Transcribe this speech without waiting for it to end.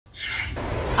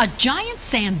A giant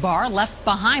sandbar left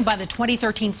behind by the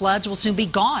 2013 floods will soon be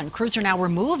gone. Crews are now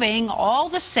removing all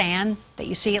the sand that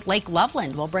you see at Lake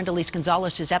Loveland. Well, Brenda Lise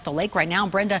Gonzalez is at the lake right now.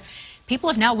 Brenda, people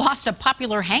have now lost a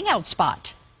popular hangout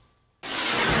spot.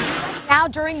 Now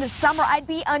during the summer, I'd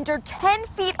be under 10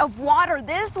 feet of water.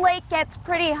 This lake gets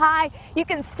pretty high. You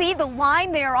can see the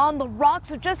line there on the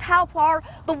rocks of just how far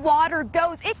the water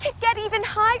goes. It could get even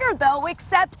higher though,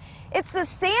 except it's the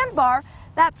sandbar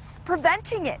that's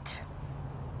preventing it.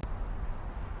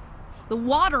 The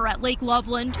water at Lake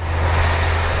Loveland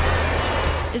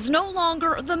is no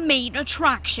longer the main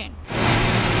attraction.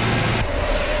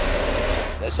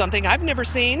 That's something I've never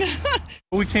seen.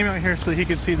 We came out here so he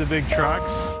could see the big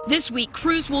trucks. This week,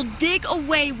 crews will dig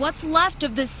away what's left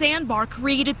of the sandbar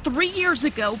created 3 years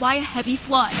ago by a heavy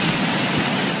flood.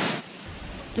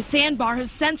 The sandbar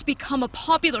has since become a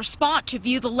popular spot to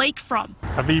view the lake from.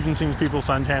 I've even seen people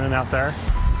suntanning out there.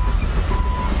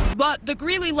 But the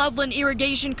Lake Loveland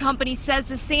Irrigation Company says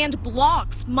the sand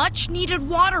blocks much needed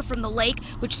water from the lake,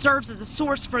 which serves as a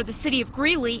source for the city of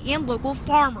Greeley and local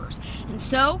farmers. And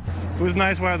so It was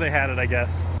nice while they had it, I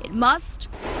guess. it must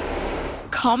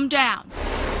come down.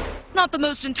 Not the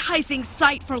most enticing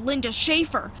sight for Linda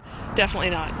Schaefer, Definitely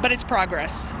not, but it's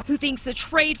progress. who thinks the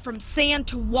trade from sand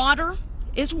to water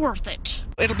is worth it.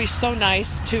 It'll be so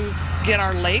nice to get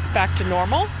our lake back to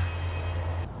normal.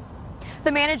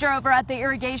 The manager over at the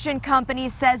irrigation company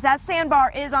says that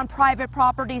sandbar is on private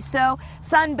property, so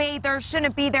sunbathers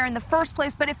shouldn't be there in the first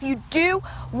place. But if you do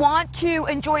want to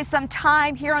enjoy some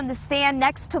time here on the sand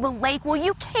next to the lake, well,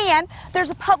 you can.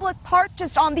 There's a public park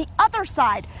just on the other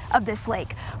side of this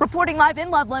lake. Reporting live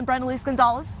in Loveland, Brenda Lise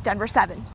Gonzalez, Denver 7.